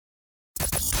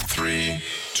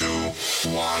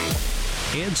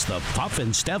It's the Puff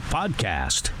and Steph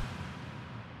podcast.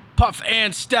 Puff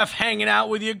and Steph hanging out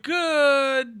with you.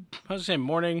 Good, I was saying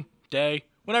morning, day,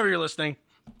 whenever you're listening.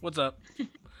 What's up?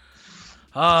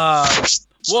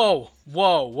 Whoa,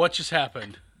 what just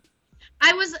happened?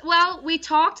 We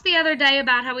talked the other day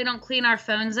about how we don't clean our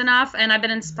phones enough, and I've been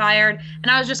inspired,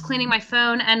 and I was just cleaning my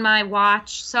phone and my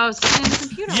watch, so I was cleaning the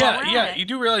computer. Yeah, you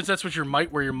do realize that's what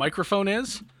where your microphone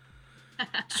is?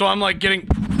 So I'm like getting...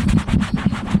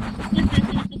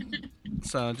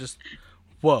 So just,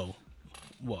 whoa,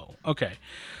 okay.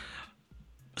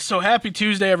 So happy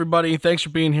Tuesday, everybody. Thanks for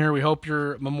being here. We hope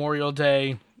your Memorial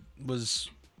Day was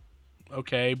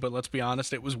okay, but let's be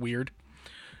honest, it was weird.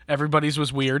 Everybody's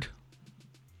was weird.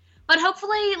 But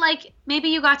hopefully, maybe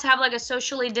you got to have, a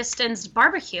socially distanced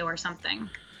barbecue or something.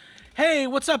 Hey,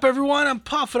 what's up, everyone? I'm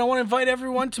Puff, and I want to invite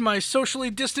everyone to my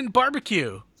socially distant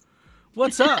barbecue.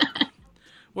 What's up?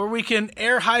 Where we can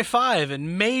air high five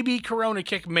and maybe Corona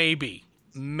kick, maybe.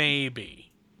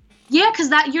 Yeah,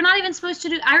 because you're not even supposed to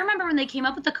do... I remember when they came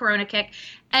up with the Corona kick,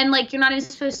 and, you're not even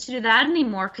supposed to do that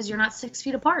anymore because you're not 6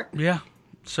 feet apart. Yeah.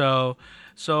 So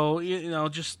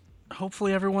just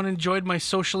hopefully everyone enjoyed my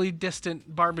socially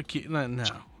distant barbecue. No.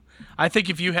 I think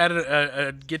if you had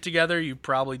a get-together, you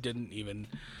probably didn't even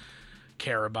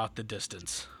care about the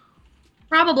distance.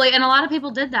 Probably, and a lot of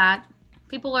people did that.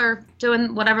 People are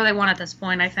doing whatever they want at this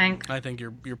point, I think. I think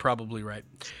you're probably right.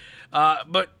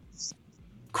 But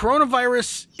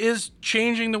coronavirus is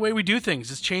changing the way we do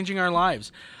things. It's changing our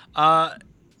lives.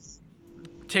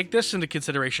 Take this into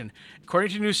consideration.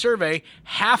 According to a new survey,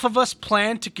 half of us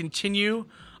plan to continue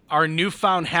our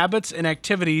newfound habits and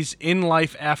activities in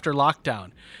life after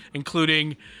lockdown,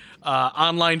 including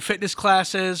online fitness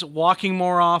classes, walking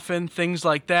more often, things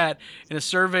like that. In a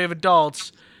survey of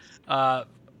adults,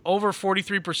 over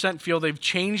 43% feel they've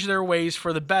changed their ways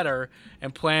for the better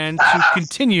and plan to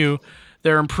continue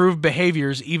their improved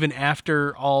behaviors even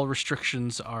after all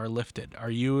restrictions are lifted. Are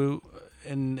you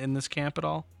in this camp at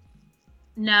all?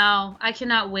 No, I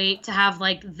cannot wait to have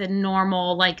the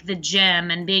normal, the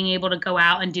gym and being able to go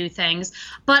out and do things.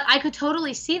 But I could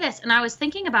totally see this. And I was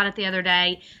thinking about it the other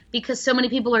day because so many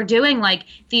people are doing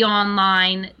the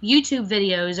online YouTube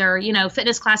videos or,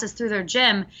 fitness classes through their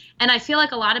gym. And I feel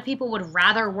like a lot of people would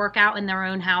rather work out in their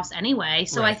own house anyway.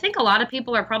 So right. I think a lot of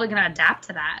people are probably going to adapt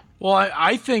to that. Well,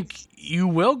 I think you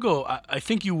will go. I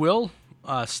think you will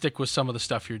stick with some of the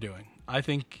stuff you're doing. I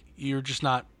think you're just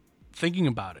not thinking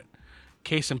about it.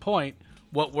 Case in point,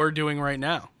 what we're doing right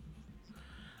now.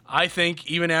 I think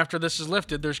even after this is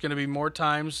lifted, there's going to be more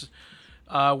times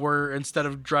where instead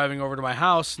of driving over to my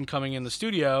house and coming in the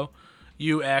studio,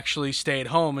 you actually stay at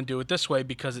home and do it this way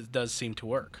because it does seem to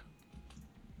work.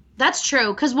 That's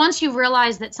true, because once you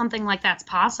realize that something like that's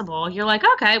possible, you're like,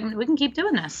 okay, we can keep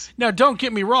doing this. Now, don't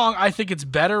get me wrong. I think it's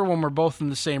better when we're both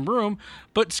in the same room,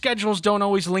 but schedules don't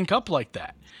always link up like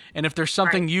that. And if there's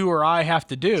something you or I have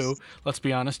to do, let's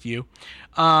be honest, it's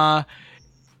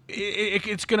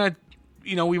going to,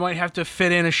 we might have to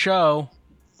fit in a show,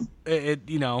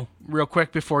 real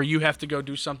quick before you have to go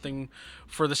do something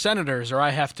for the Senators, or I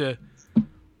have to,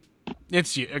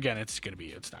 it's you. Again, it's going to be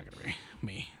you. It's not going to be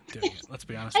me doing it. Let's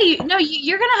be honest. Hey,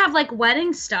 you're going to have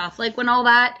wedding stuff, when all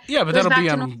that. Yeah, but that'll be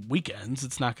on weekends.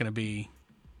 It's not going to be,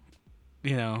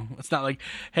 it's not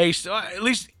hey, at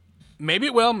least... Maybe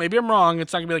it will. Maybe I'm wrong.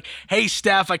 It's not going to be hey,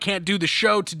 Steph, I can't do the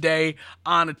show today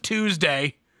on a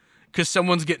Tuesday because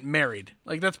someone's getting married.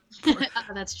 That's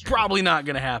that's true. Probably not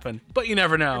going to happen. But you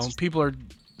never know. People are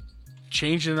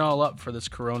changing it all up for this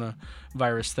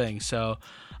coronavirus thing. So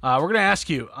we're going to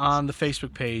ask you on the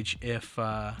Facebook page if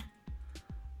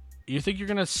you think you're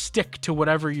going to stick to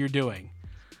whatever you're doing.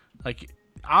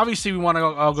 Obviously, we want to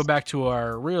all go back to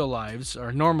our real lives,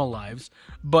 our normal lives,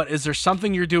 but is there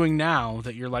something you're doing now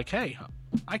that you're hey,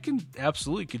 I can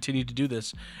absolutely continue to do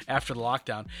this after the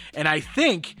lockdown? And I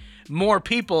think more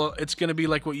people, it's going to be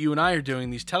like what you and I are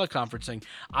doing, these teleconferencing.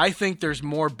 I think there's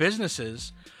more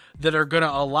businesses that are going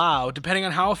to allow, depending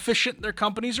on how efficient their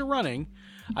companies are running,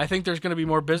 I think there's going to be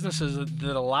more businesses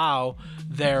that allow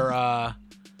their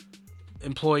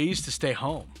employees to stay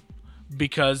home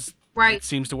because it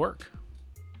seems to work.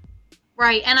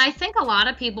 Right, and I think a lot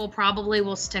of people probably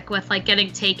will stick with getting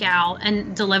takeout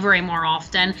and delivery more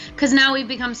often because now we've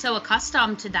become so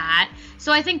accustomed to that.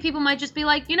 So I think people might just be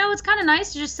it's kind of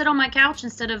nice to just sit on my couch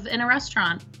instead of in a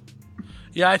restaurant.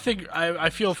 Yeah, I think I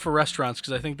feel for restaurants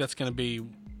because I think that's going to be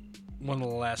one of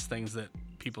the last things that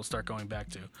people start going back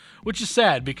to, which is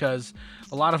sad because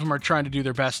a lot of them are trying to do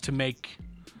their best to make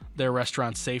their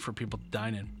restaurants safe for people to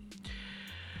dine in.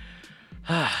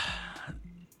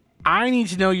 I need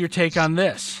to know your take on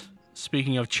this.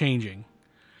 Speaking of changing,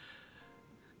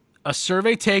 A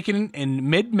survey taken in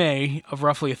mid-May of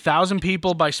roughly 1,000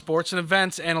 people by sports and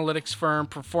events analytics firm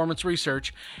Performance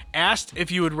Research asked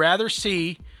if you would rather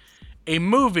see a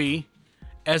movie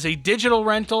as a digital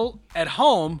rental at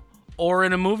home or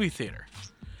in a movie theater.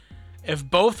 If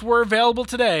both were available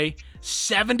today,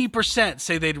 70%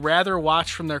 say they'd rather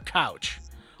watch from their couch,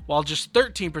 while just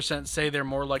 13% say they're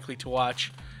more likely to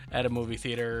watch at a movie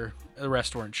theater. The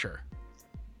rest weren't sure.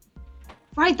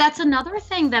 Right, that's another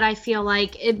thing that I feel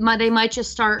like they might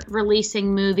just start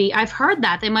releasing movie. I've heard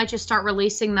that they might just start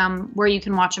releasing them where you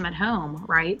can watch them at home,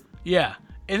 right? Yeah,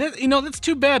 and that's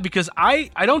too bad because I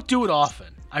don't do it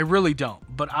often. I really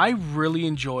don't, but I really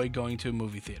enjoy going to a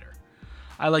movie theater.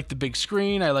 I like the big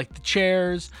screen. I like the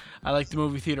chairs. I like the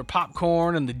movie theater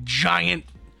popcorn and the giant.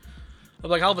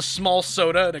 Like I'll have a small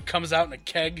soda and it comes out in a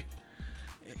keg.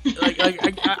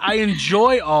 I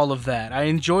enjoy all of that. I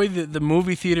enjoy the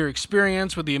movie theater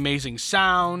experience with the amazing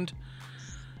sound.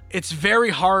 It's very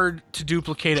hard to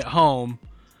duplicate at home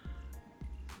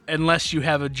unless you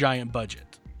have a giant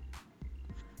budget.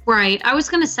 Right. I was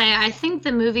going to say, I think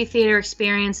the movie theater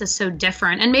experience is so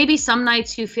different. And maybe some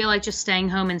nights you feel like just staying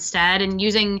home instead and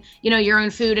using, your own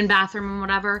food and bathroom and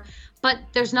whatever. But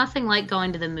there's nothing like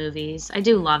going to the movies. I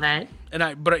do love it.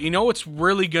 But what's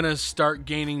really going to start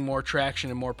gaining more traction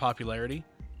and more popularity?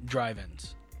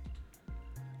 Drive-ins.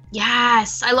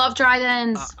 Yes, I love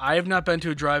drive-ins. I have not been to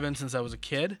a drive-in since I was a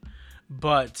kid.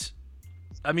 But,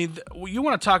 you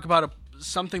want to talk about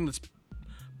something that's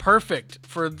perfect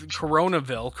for the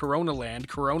Coronaville, Corona Land,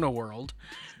 Corona World,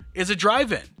 is a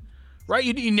drive-in, right?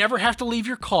 You never have to leave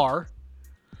your car.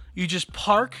 You just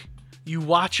park, you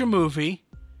watch a movie,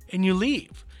 and you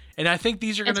leave. And I think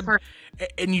these are going to...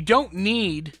 And you don't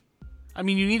need... you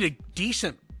need a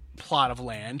decent plot of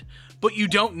land, but you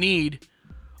don't need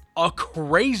a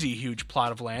crazy huge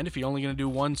plot of land if you're only going to do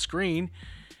one screen.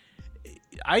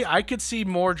 I could see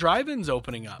more drive-ins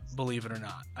opening up, believe it or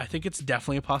not. I think it's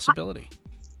definitely a possibility.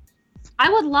 I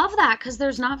would love that because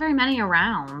there's not very many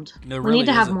around. There we really need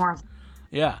to have isn't. more of them.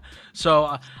 Yeah.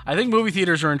 So I think movie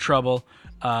theaters are in trouble.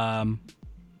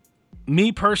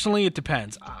 Me personally, it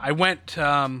depends. I went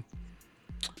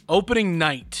opening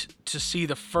night to see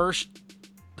the first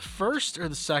or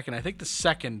the second. I think the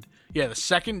second. Yeah, the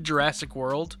second Jurassic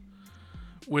World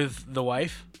with the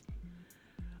wife.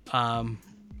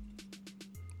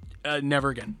 Never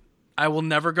again. I will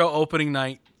never go opening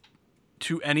night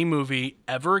to any movie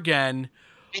ever again.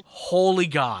 Holy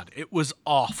God, it was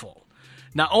awful.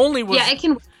 Not only was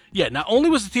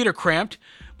the theater cramped,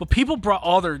 but people brought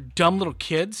all their dumb little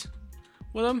kids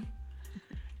with them.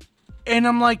 And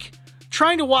I'm like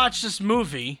trying to watch this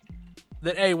movie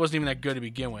that wasn't even that good to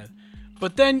begin with.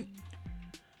 But then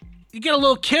you get a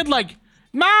little kid like,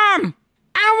 "Mom,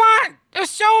 I want a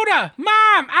soda. Mom,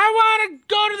 I want to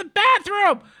go to the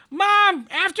bathroom. Mom,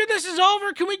 after this is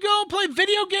over, can we go play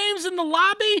video games in the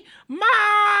lobby?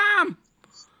 Mom!"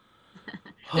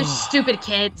 They're stupid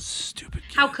kids. Stupid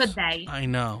kids. How could they? I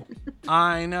know.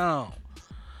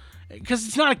 Because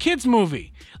it's not a kid's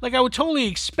movie. Like, I would totally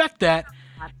expect that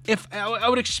if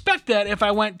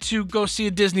I went to go see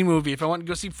a Disney movie, if I went to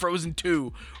go see Frozen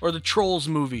 2 or the Trolls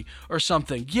movie or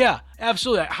something. Yeah,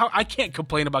 absolutely. I can't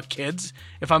complain about kids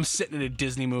if I'm sitting in a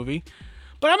Disney movie.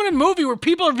 But I'm in a movie where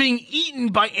people are being eaten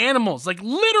by animals. Like,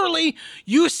 literally,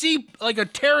 you see, like, a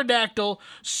pterodactyl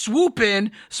swoop in,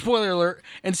 spoiler alert,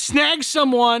 and snag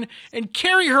someone and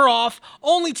carry her off,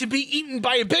 only to be eaten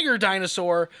by a bigger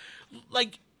dinosaur.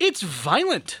 Like, it's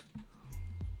violent.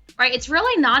 Right, it's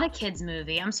really not a kids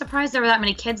movie. I'm surprised there were that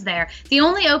many kids there. The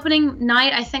only opening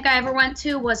night I think I ever went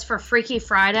to was for Freaky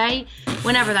Friday,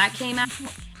 whenever that came out.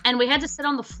 And we had to sit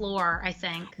on the floor, I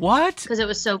think. What? Because it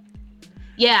was so...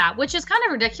 Yeah, which is kind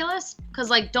of ridiculous because,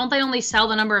 like, don't they only sell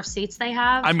the number of seats they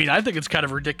have? I think it's kind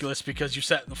of ridiculous because you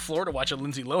sat on the floor to watch a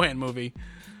Lindsay Lohan movie.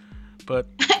 But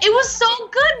it was so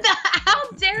good. How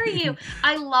dare you?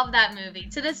 I love that movie.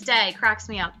 To this day, cracks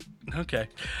me up. Okay.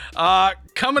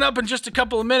 Coming up in just a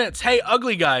couple of minutes. Hey,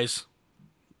 ugly guys.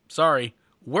 Sorry,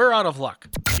 we're out of luck.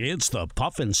 It's the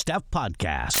Puff and Steph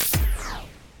Podcast.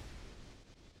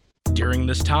 During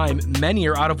this time, many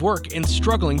are out of work and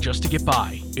struggling just to get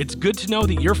by. It's good to know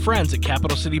that your friends at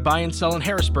Capital City Buy and Sell in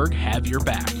Harrisburg have your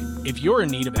back. If you're in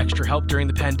need of extra help during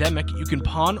the pandemic, you can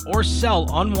pawn or sell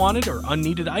unwanted or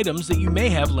unneeded items that you may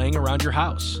have laying around your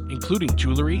house, including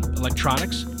jewelry,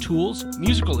 electronics, tools,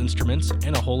 musical instruments,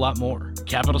 and a whole lot more.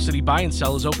 Capital City Buy and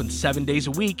Sell is open 7 days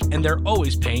a week, and they're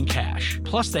always paying cash.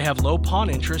 Plus, they have low pawn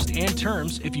interest and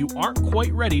terms if you aren't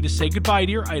quite ready to say goodbye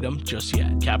to your item just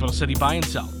yet. Capital City Buy and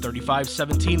Sell,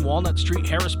 3517 Walnut Street,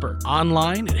 Harrisburg.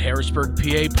 Online at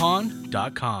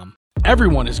harrisburgpapawn.com.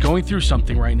 Everyone is going through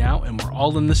something right now, and we're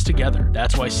all in this together.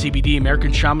 That's why CBD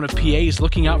American Shaman of PA is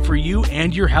looking out for you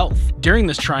and your health. During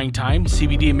this trying time,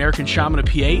 CBD American Shaman of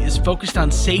PA is focused on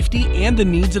safety and the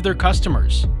needs of their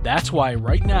customers. That's why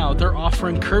right now they're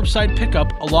offering curbside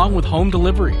pickup along with home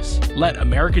deliveries. Let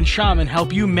American Shaman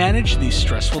help you manage these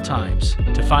stressful times.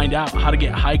 To find out how to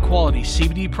get high-quality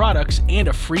CBD products and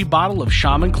a free bottle of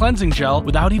Shaman cleansing gel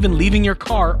without even leaving your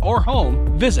car or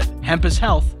home, visit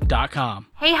hempashealth.com.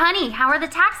 Hey honey, how are the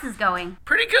taxes going?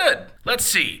 Pretty good. Let's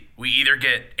see. We either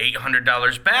get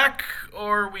 $800 back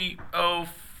or we owe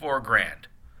 $4,000.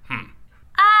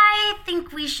 I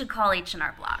think we should call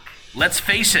H&R Block. Let's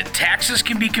face it, taxes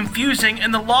can be confusing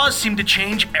and the laws seem to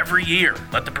change every year.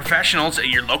 Let the professionals at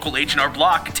your local H&R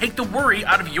Block take the worry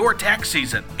out of your tax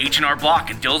season. H&R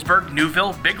Block in Dillsburg,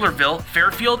 Newville, Biglerville,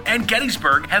 Fairfield, and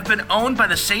Gettysburg have been owned by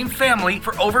the same family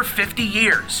for over 50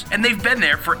 years, and they've been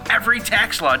there for every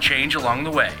tax law change along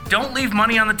the way. Don't leave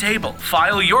money on the table.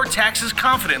 File your taxes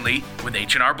confidently with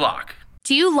H&R Block.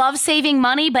 Do you love saving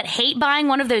money but hate buying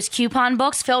one of those coupon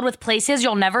books filled with places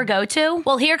you'll never go to?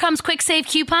 Well, here comes Quick Save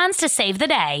Coupons to save the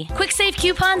day. Quick Save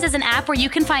Coupons is an app where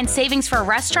you can find savings for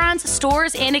restaurants,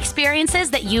 stores, and experiences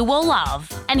that you will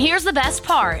love. And here's the best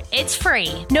part. It's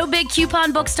free. No big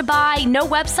coupon books to buy, no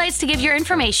websites to give your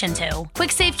information to.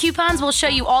 Quick Save Coupons will show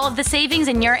you all of the savings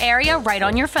in your area right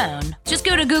on your phone. Just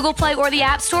go to Google Play or the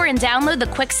App Store and download the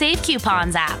Quick Save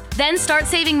Coupons app. Then start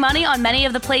saving money on many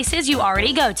of the places you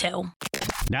already go to.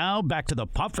 Now back to the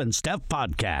Puff and Steph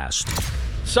podcast.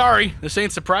 Sorry, this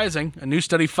ain't surprising. A new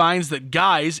study finds that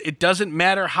guys, it doesn't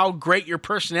matter how great your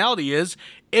personality is.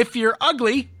 If you're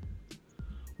ugly,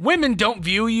 women don't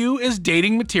view you as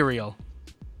dating material.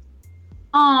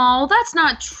 Oh, that's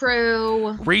not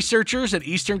true. Researchers at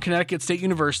Eastern Connecticut State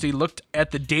University looked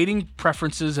at the dating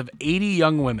preferences of 80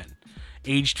 young women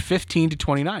aged 15 to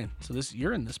 29. So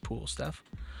you're in this pool, Steph.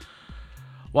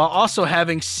 While also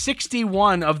having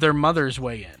 61 of their mothers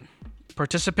weigh in.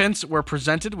 Participants were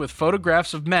presented with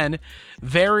photographs of men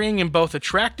varying in both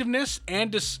attractiveness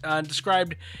and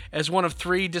described as one of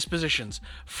three dispositions: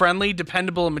 friendly,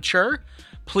 dependable, and mature,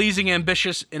 pleasing,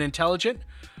 ambitious, and intelligent,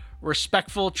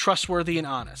 respectful, trustworthy, and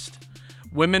honest.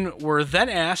 Women were then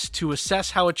asked to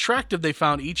assess how attractive they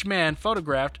found each man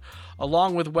photographed,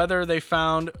 along with whether they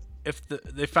found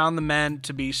the men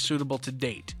to be suitable to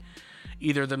date,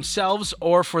 either themselves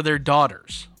or for their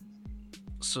daughters.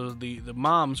 So the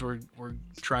moms were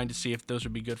trying to see if those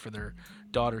would be good for their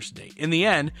daughters to date. In the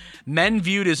end, men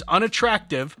viewed as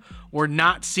unattractive were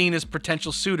not seen as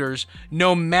potential suitors,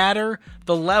 no matter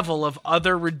the level of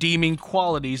other redeeming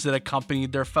qualities that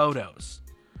accompanied their photos.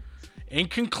 In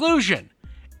conclusion,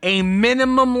 a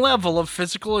minimum level of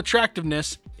physical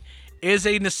attractiveness is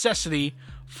a necessity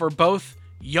for both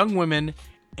young women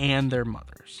and their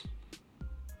mothers.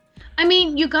 I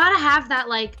mean, you gotta have that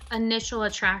like initial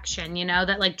attraction,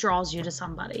 that like draws you to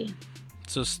somebody.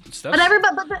 So Steph,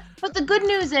 but the good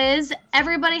news is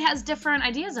everybody has different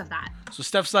ideas of that. So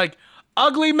Steph's like,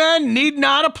 ugly men need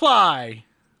not apply.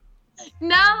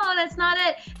 No, that's not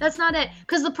it. That's not it.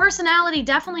 Because the personality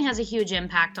definitely has a huge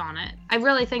impact on it. I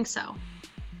really think so.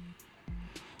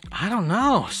 I don't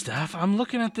know, Steph. I'm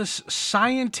looking at this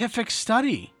scientific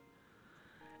study,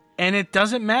 and it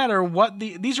doesn't matter what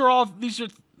these are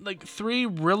like three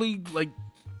really like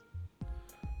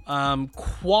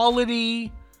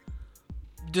quality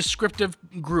descriptive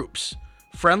groups.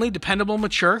 Friendly, dependable,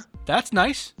 mature. That's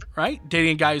nice, right?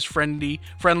 Dating a guy who's friendly,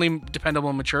 dependable,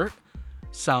 and mature.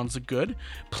 Sounds good.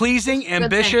 Pleasing,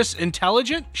 ambitious,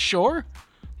 intelligent. Sure.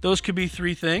 Those could be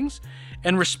three things.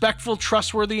 And respectful,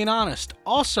 trustworthy, and honest.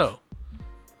 Also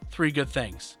three good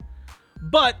things.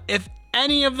 But if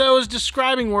any of those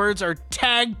describing words are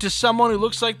tagged to someone who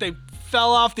looks like they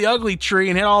fell off the ugly tree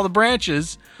and hit all the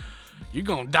branches, you're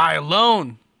gonna die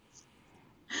alone.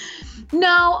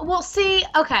 No, well, see,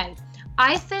 okay.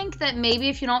 I think that maybe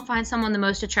if you don't find someone the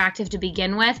most attractive to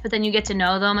begin with, but then you get to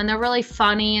know them and they're really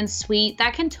funny and sweet,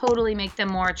 that can totally make them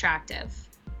more attractive.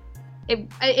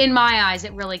 In my eyes,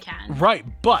 it really can. Right,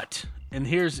 but, and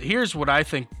here's what I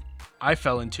think I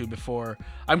fell into before.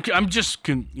 I'm just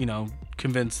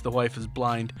convinced the wife is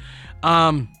blind.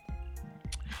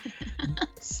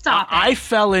 Stop it. I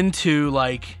fell into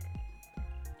like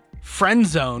friend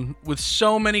zone with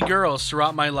so many girls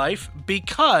throughout my life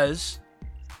because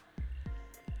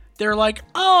they're like,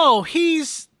 oh,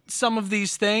 he's some of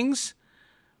these things,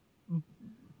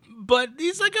 but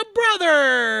he's like a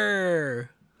brother.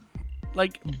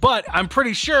 Like, but I'm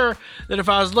pretty sure that if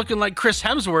I was looking like Chris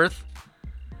Hemsworth,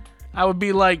 I would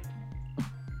be like,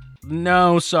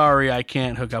 no, sorry, I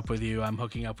can't hook up with you. I'm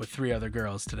hooking up with 3 other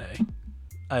girls today.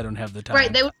 I don't have the time.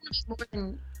 Right, they would be more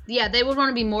than Yeah, they would want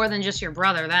to be more than just your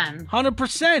brother then.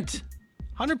 100%.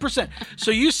 100%.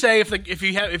 So you say if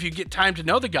you get time to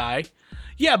know the guy,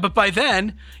 yeah, but by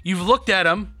then you've looked at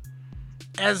him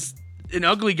as an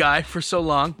ugly guy for so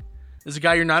long, as a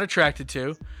guy you're not attracted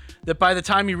to, that by the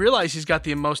time you realize he's got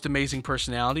the most amazing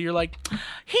personality, you're like,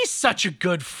 he's such a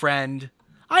good friend.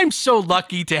 I'm so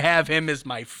lucky to have him as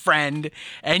my friend.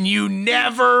 And you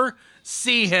never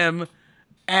see him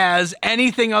as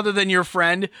anything other than your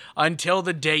friend until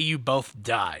the day you both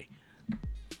die.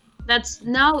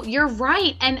 No, you're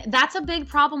right. And that's a big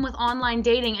problem with online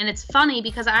dating. And it's funny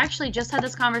because I actually just had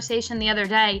this conversation the other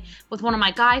day with one of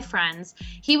my guy friends.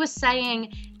 He was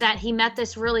saying that he met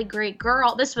this really great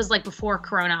girl. This was like before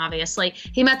Corona, obviously.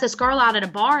 He met this girl out at a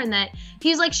bar and that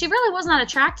he's like, she really was not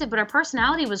attractive, but her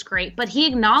personality was great. But he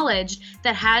acknowledged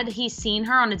that had he seen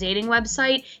her on a dating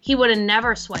website, he would have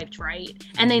never swiped right.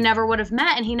 And they never would have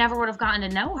met and he never would have gotten to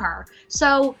know her.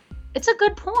 So it's a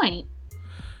good point.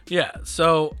 Yeah,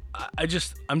 so I'm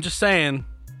just saying,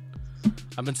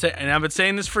 I've been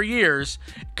saying this for years,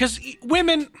 because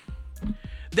women,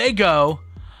 they go,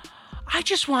 I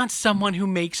just want someone who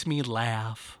makes me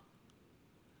laugh.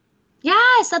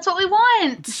 Yes, that's what we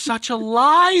want. It's such a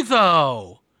lie,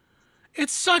 though.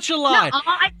 It's such a lie. No,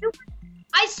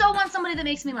 I so want somebody that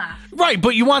makes me laugh. Right,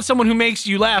 but you want someone who makes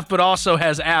you laugh, but also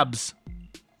has abs.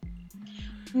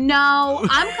 No,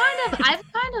 I've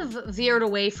kind of veered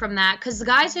away from that because the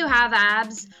guys who have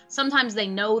abs, sometimes they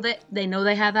know they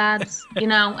have abs,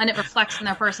 and it reflects in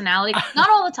their personality. Not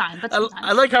all the time, but sometimes.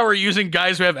 I like how we're using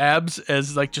guys who have abs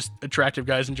as like just attractive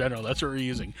guys in general. That's what we're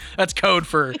using. That's code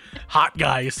for hot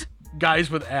guys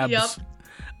with abs. Yep.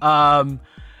 I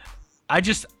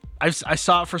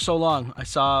saw it for so long. I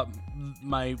saw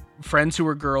my friends who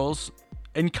were girls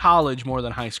in college more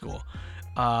than high school.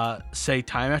 Say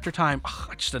time after time,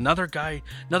 just another guy,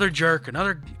 another jerk,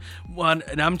 another one,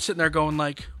 and I'm sitting there going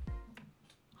like,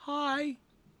 hi,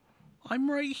 I'm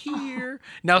right here.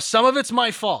 Now, some of it's my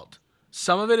fault.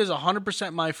 Some of it is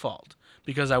 100% my fault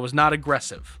because I was not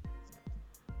aggressive,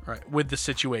 right, with the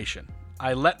situation.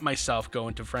 I let myself go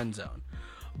into friend zone,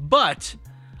 but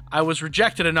I was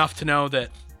rejected enough to know that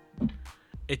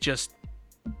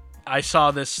I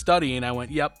saw this study and I went,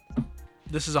 yep,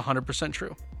 this is 100%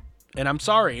 true. And I'm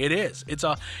sorry, it is.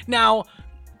 Now,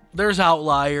 there's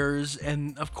outliers,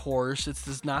 and of course,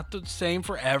 it's not the same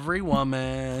for every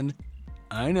woman.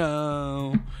 I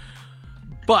know.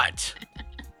 But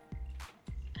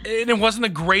it wasn't the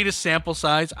greatest sample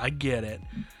size. I get it.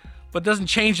 But it doesn't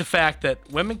change the fact that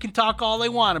women can talk all they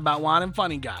want about wanting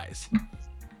funny guys.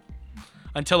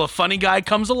 Until a funny guy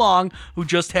comes along who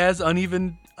just has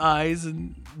uneven eyes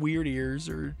and weird ears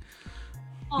or...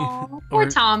 Oh, poor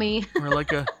Tommy. or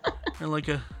like a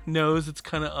nose that's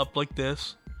kind of up like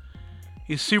this.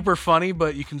 He's super funny,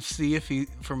 but you can see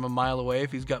from a mile away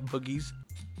if he's got boogies.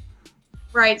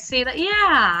 Right. See that? Yeah.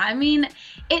 I mean,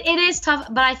 it is tough,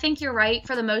 but I think you're right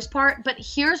for the most part. But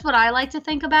here's what I like to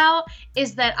think about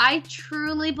is that I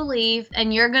truly believe,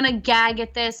 and you're going to gag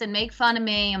at this and make fun of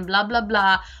me and blah, blah,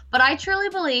 blah. But I truly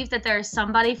believe that there's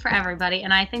somebody for everybody.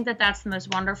 And I think that that's the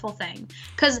most wonderful thing.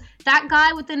 Because that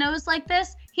guy with the nose like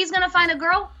this, he's going to find a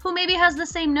girl who maybe has the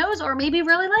same nose or maybe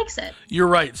really likes it. You're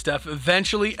right, Steph.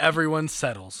 Eventually, everyone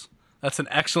settles. That's an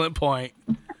excellent point.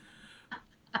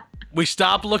 We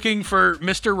stop looking for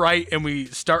Mr. Right and we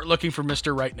start looking for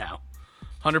Mr. Right now.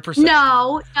 100%.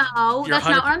 No, that's not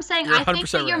what I'm saying. I think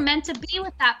that you're right. meant to be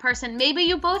with that person. Maybe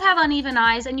you both have uneven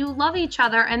eyes and you love each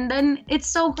other, and then it's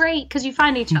so great because you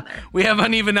find each other. We have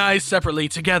uneven eyes separately.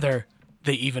 Together,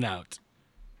 they even out.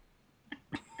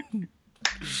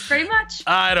 Pretty much.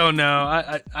 I don't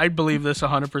know. I believe this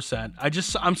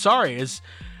 100%. I'm sorry.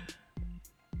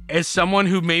 As someone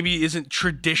who maybe isn't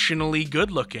traditionally good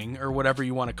looking or whatever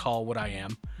you want to call what I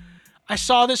am, I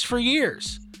saw this for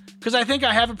years because I think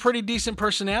I have a pretty decent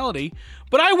personality,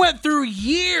 but I went through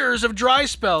years of dry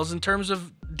spells in terms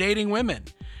of dating women.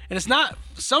 And it's not,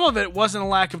 some of it wasn't a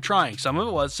lack of trying. Some of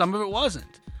it was, some of it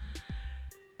wasn't.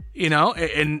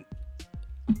 And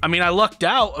I mean, I lucked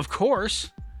out, of course.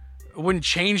 It wouldn't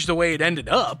change the way it ended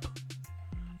up.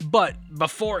 But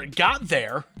before it got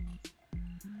there,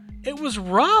 it was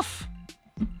rough.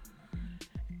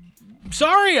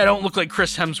 Sorry, I don't look like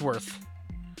Chris Hemsworth.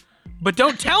 But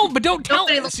don't tell.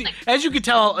 See, as you can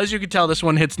tell, this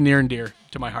one hits near and dear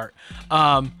to my heart.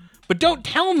 But don't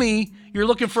tell me you're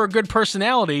looking for a good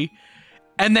personality,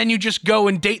 and then you just go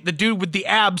and date the dude with the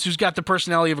abs who's got the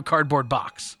personality of a cardboard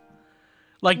box.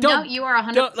 No, you are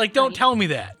 100%. Don't tell me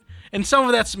that. And some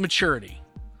of that's maturity.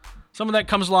 Some of that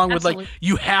comes along Absolutely. with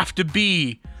you have to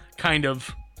be kind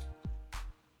of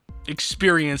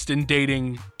experienced in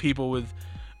dating people with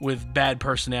with bad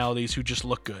personalities who just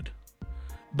look good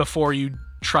before you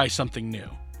try something new.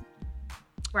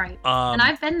 Right. And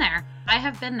I've been there. I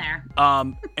have been there.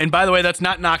 And by the way, that's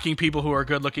not knocking people who are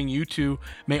good looking. You two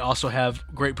may also have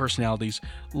great personalities,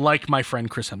 like my friend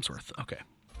Chris Hemsworth. Okay.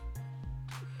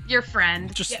 Your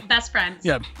friend. Best friends.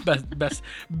 Yeah, best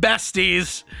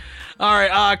besties. All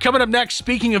right, coming up next,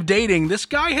 speaking of dating, this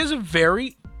guy has a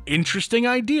very interesting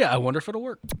idea. I wonder if it'll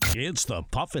work. It's the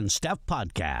Puff and Steph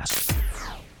Podcast.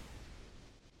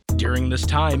 During this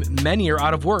time, many are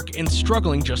out of work and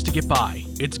struggling just to get by.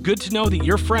 It's good to know that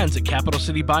your friends at Capital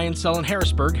City Buy and Sell in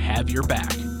Harrisburg have your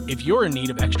back. If you're in need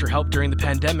of extra help during the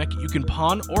pandemic, you can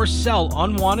pawn or sell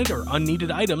unwanted or unneeded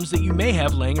items that you may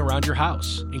have laying around your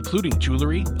house, including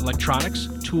jewelry, electronics,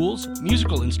 tools,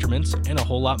 musical instruments, and a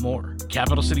whole lot more.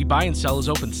 Capital City Buy and Sell is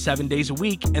open 7 days a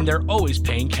week, and they're always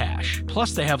paying cash.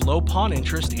 Plus, they have low pawn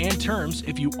interest and terms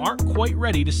if you aren't quite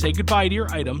ready to say goodbye to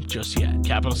your item just yet.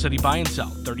 Capital City Buy and Sell,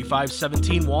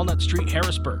 3517 Walnut Street,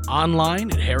 Harrisburg. Online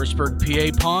at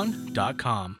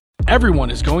harrisburgpapawn.com. Everyone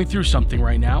is going through something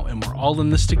right now, and we're all in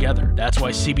this together. That's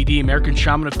why CBD American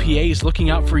Shaman of PA is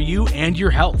looking out for you and your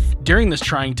health. During this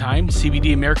trying time,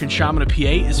 CBD American Shaman of PA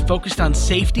is focused on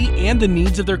safety and the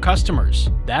needs of their customers.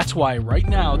 That's why right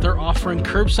now they're offering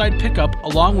curbside pickup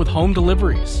along with home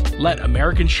deliveries. Let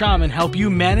American Shaman help you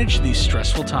manage these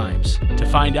stressful times. To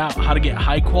find out how to get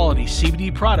high-quality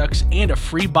CBD products and a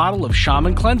free bottle of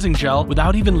Shaman cleansing gel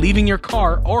without even leaving your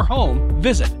car or home,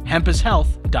 visit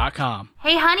hempashealth.com.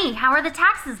 Hey, honey, how are the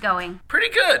taxes going? Pretty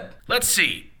good. Let's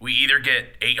see. We either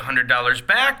get $800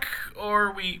 back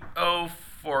or we owe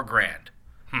 $4,000.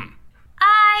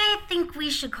 I think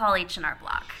we should call H&R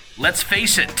Block. Let's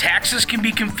face it, taxes can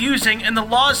be confusing and the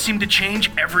laws seem to change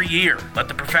every year. Let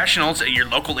the professionals at your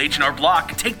local H&R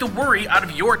Block take the worry out of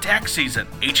your tax season.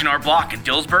 H&R Block in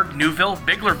Dillsburg, Newville,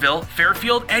 Biglerville,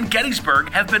 Fairfield, and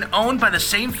Gettysburg have been owned by the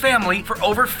same family for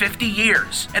over 50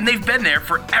 years, and they've been there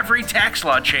for every tax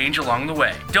law change along the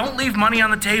way. Don't leave money on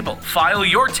the table. File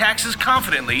your taxes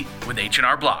confidently with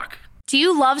H&R Block. Do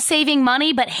you love saving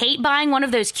money but hate buying one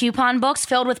of those coupon books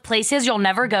filled with places you'll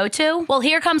never go to? Well,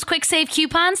 here comes Quick Save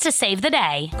Coupons to save the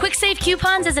day. Quick Save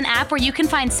Coupons is an app where you can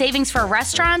find savings for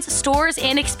restaurants, stores,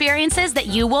 and experiences that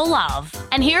you will love.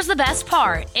 And here's the best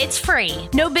part. It's free.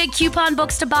 No big coupon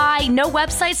books to buy, no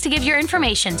websites to give your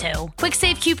information to. Quick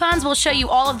Save Coupons will show you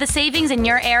all of the savings in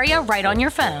your area right on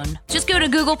your phone. Just go to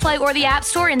Google Play or the App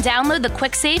Store and download the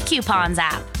Quick Save Coupons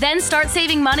app. Then start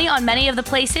saving money on many of the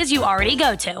places you already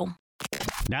go to.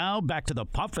 Now back to the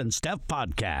Puff and Steph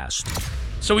Podcast.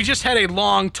 So we just had a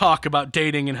long talk about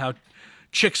dating and how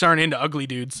chicks aren't into ugly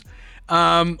dudes.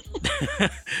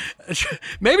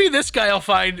 Maybe this guy will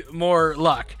find more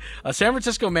luck. A San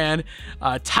Francisco man,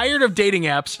 tired of dating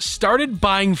apps, started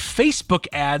buying Facebook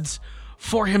ads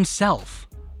for himself.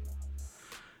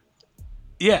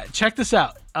 Yeah, check this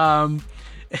out.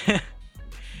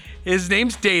 His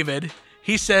name's David.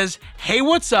 He says, "Hey,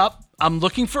 what's up? I'm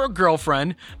looking for a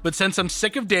girlfriend, but since I'm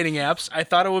sick of dating apps, I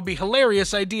thought it would be a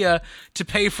hilarious idea to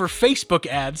pay for Facebook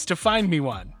ads to find me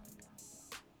one."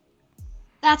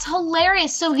 That's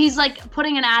hilarious. So he's like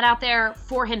putting an ad out there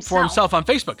for himself. For himself on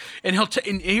Facebook. And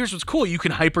and here's what's cool. You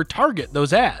can hyper target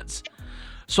those ads.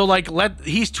 So like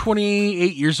he's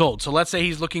 28 years old. So let's say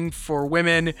he's looking for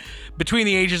women between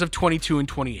the ages of 22 and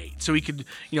 28. So he could,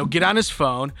 get on his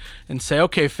phone and say,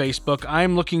 "Okay, Facebook,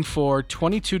 I'm looking for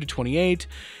 22 to 28,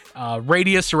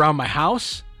 radius around my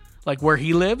house, like where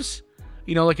he lives,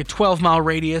 like a 12-mile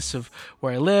radius of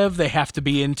where I live. They have to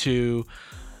be into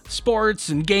sports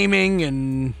and gaming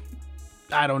and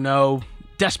I don't know,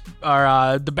 The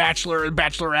Bachelor,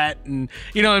 Bachelorette, and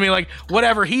you know what I mean, like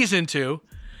whatever he's into."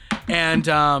 And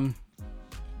and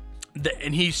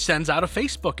he sends out a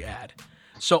Facebook ad.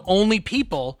 So only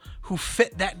people who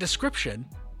fit that description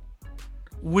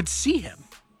would see him.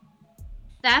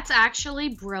 That's actually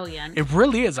brilliant. It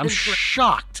really is. I'm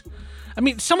shocked. I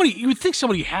mean, you would think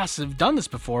somebody has to have done this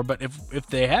before, but if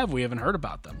they have, we haven't heard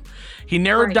about them. He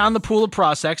narrowed down the pool of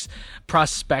prospects,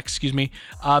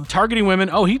 targeting women.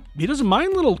 Oh, he doesn't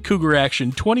mind little cougar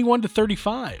action. 21 to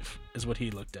 35 is what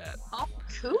he looked at. Oh,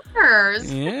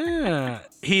 cougars. Yeah.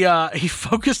 He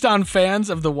focused on fans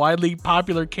of the widely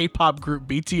popular K-pop group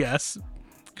BTS.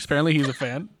 Apparently he's a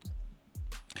fan.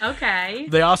 Okay.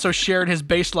 They also shared his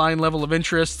baseline level of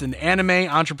interest in anime,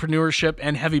 entrepreneurship,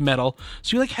 and heavy metal.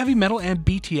 So you like heavy metal and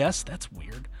BTS? That's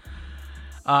weird.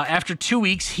 After 2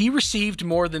 weeks, he received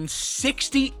more than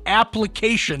 60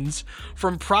 applications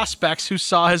from prospects who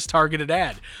saw his targeted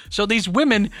ad. So these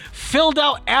women filled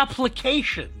out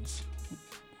applications.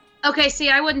 Okay, see,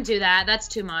 I wouldn't do that. That's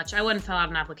too much. I wouldn't fill out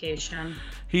an application.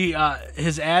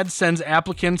 His ad sends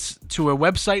applicants to a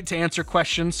website to answer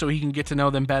questions so he can get to know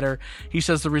them better. He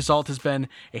says the result has been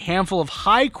a handful of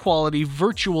high-quality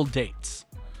virtual dates.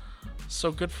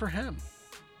 So good for him.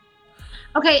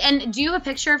 Okay, and do you have a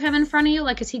picture of him in front of you?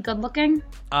 Like, is he good looking?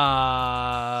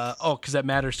 Because that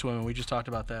matters to women. We just talked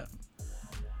about that.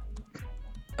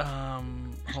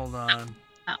 Hold on.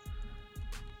 Oh.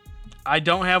 I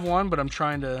don't have one, but I'm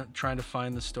trying to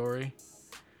find the story.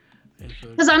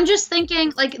 Because I'm just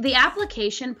thinking, like, the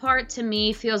application part to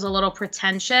me feels a little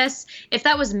pretentious. If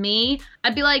that was me,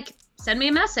 I'd be like, send me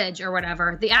a message or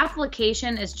whatever. The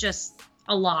application is just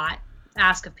a lot to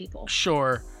ask of people.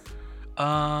 Sure.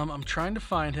 I'm trying to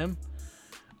find him.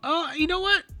 Oh, you know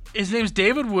what? His name's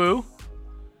David Wu.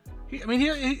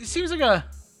 He seems like a...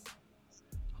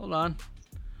 Hold on.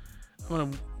 I'm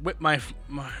going to whip my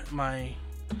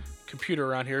computer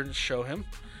around here to show him.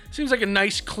 Seems like a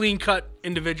nice, clean-cut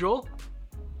individual.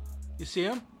 You see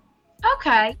him?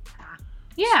 Okay.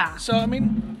 Yeah. So,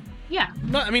 Yeah.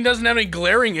 Doesn't have any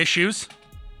glaring issues.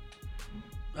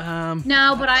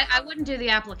 No, but I wouldn't do the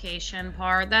application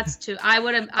part. That's too. I'd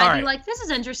be like, this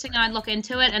is interesting. I'd look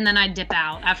into it, and then I'd dip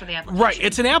out after the application. Right.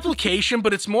 It's an application,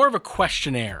 but it's more of a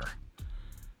questionnaire.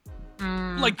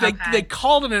 They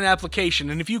called it an application,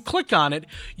 and if you click on it,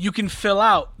 you can fill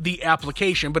out the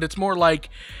application, but it's more like,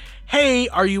 hey,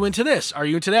 are you into this? Are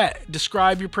you into that?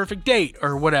 Describe your perfect date,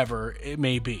 or whatever it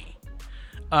may be.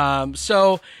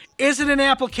 So is it an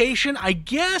application? I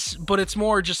guess, but it's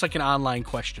more just like an online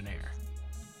questionnaire.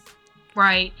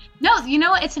 Right. No, you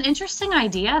know what? It's an interesting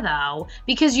idea, though,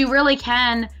 because you really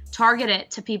can target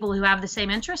it to people who have the same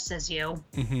interests as you.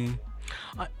 Mm-hmm.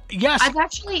 Yes.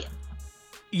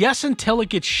 Yes, until it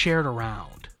gets shared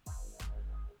around.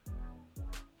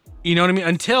 You know what I mean?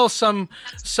 Until some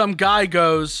guy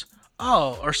goes,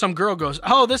 oh, or some girl goes,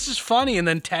 oh, this is funny, and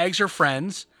then tags her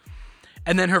friends,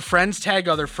 and then her friends tag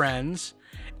other friends,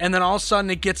 and then all of a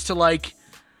sudden it gets to like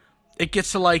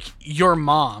your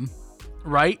mom,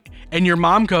 right? And your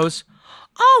mom goes,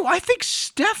 oh, I think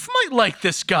Steph might like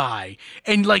this guy.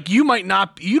 And like, you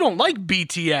don't like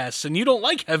BTS and you don't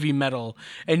like heavy metal.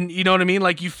 And you know what I mean?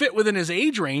 Like, you fit within his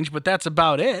age range, but that's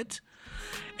about it.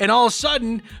 And all of a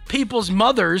sudden, people's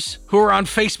mothers who are on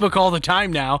Facebook all the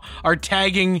time now are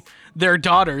tagging their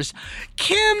daughters.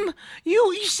 Kim,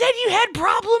 you said you had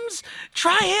problems.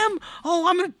 Try him. Oh,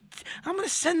 I'm gonna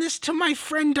send this to my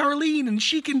friend Darlene, and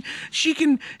she can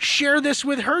share this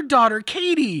with her daughter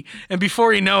Katie. And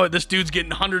before you know it, this dude's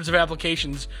getting hundreds of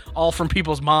applications, all from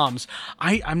people's moms.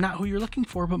 I'm not who you're looking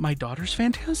for, but my daughter's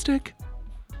fantastic.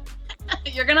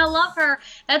 You're gonna love her.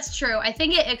 That's true. I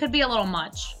think it could be a little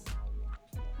much.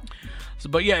 So,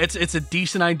 but yeah, it's a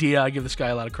decent idea. I give this guy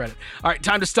a lot of credit. All right,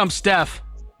 time to stump Steph.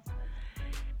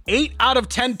 8 out of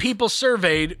 10 people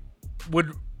surveyed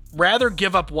would rather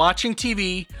give up watching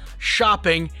TV,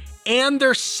 shopping, and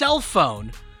their cell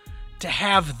phone to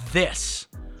have this.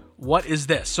 What is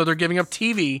this? So they're giving up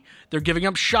TV, they're giving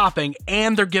up shopping,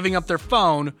 and they're giving up their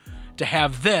phone to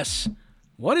have this.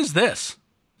 What is this?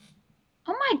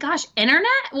 Oh my gosh, internet?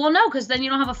 Well, no, because then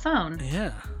you don't have a phone.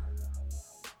 Yeah.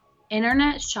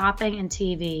 Internet, shopping, and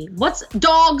TV. What's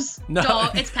dogs? No.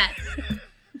 It's pets.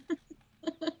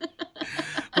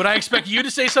 Would I expect you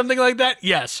to say something like that?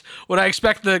 Yes. Would I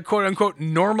expect the quote-unquote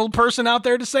normal person out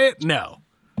there to say it? No.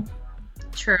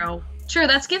 True.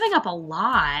 That's giving up a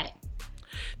lot.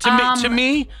 To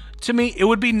me, it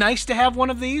would be nice to have one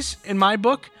of these in my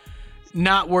book.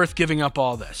 Not worth giving up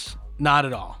all this. Not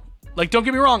at all. Like, don't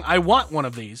get me wrong. I want one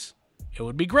of these. It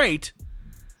would be great.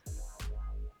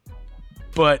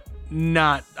 But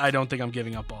I don't think I'm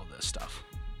giving up all this stuff.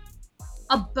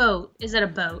 A boat. Is it a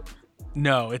boat?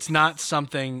 No, it's not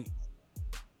something...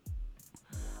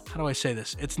 How do I say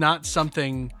this? It's not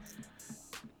something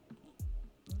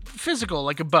physical,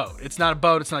 like a boat. It's not a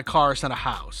boat, it's not a car, it's not a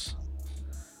house.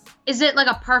 Is it like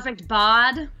a perfect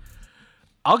bod?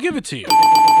 I'll give it to you.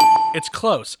 It's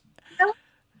close.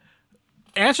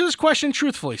 Answer this question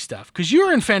truthfully, Steph, because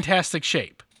you're in fantastic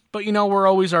shape. But we're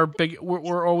always our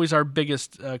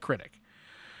biggest critic.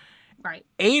 Right.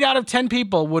 8 out of 10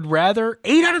 people would rather...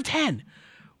 8 out of 10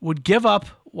 would give up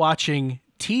watching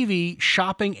TV,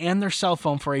 shopping, and their cell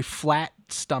phone for a flat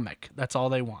stomach. That's all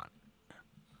they want.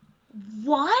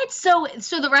 What? So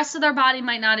the rest of their body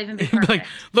might not even be perfect. Like,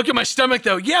 look at my stomach,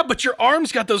 though. Yeah, but your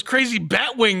arms got those crazy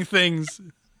bat wing things.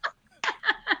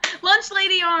 Lunch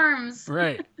lady arms.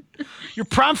 Right. Your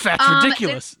prom fat's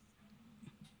ridiculous.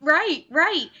 Right.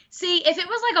 See, if it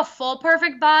was like a full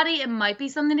perfect body, it might be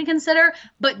something to consider.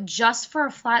 But just for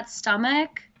a flat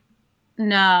stomach...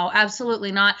 No,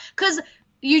 absolutely not. Because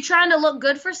You trying to look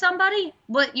good for somebody,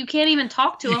 but you can't even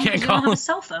talk to them because you don't have a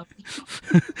cell phone.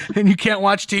 And you can't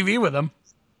watch TV with them.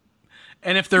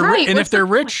 And if they're if they're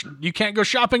rich, you can't go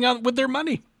shopping out with their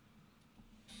money.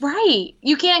 Right.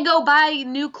 You can't go buy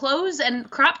new clothes and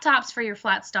crop tops for your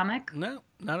flat stomach. No,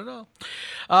 not at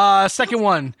all. Second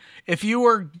one. If you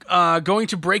were going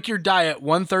to break your diet,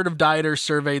 1/3 of dieters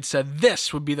surveyed said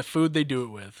this would be the food they do it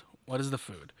with. What is the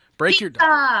food? Break your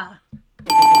diet.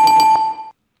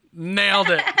 Nailed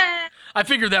it. I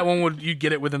figured that one you'd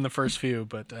get it within the first few,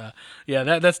 but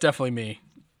yeah, that's definitely me.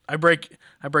 I break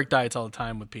diets all the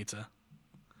time with pizza.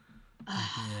 Yeah.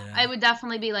 I would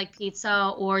definitely be like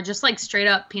pizza or just like straight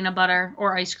up peanut butter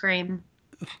or ice cream.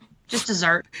 Just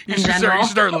dessert in general. You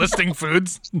start listing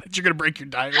foods that you're going to break your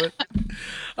diet with.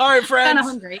 All right, friends. Kind of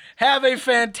hungry. Have a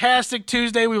fantastic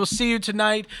Tuesday. We will see you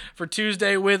tonight for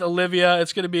Tuesday with Olivia.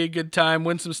 It's going to be a good time.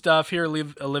 Win some stuff. Here,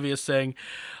 Olivia saying,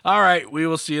 all right, we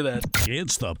will see you then.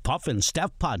 It's the Puff and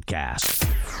Steph Podcast.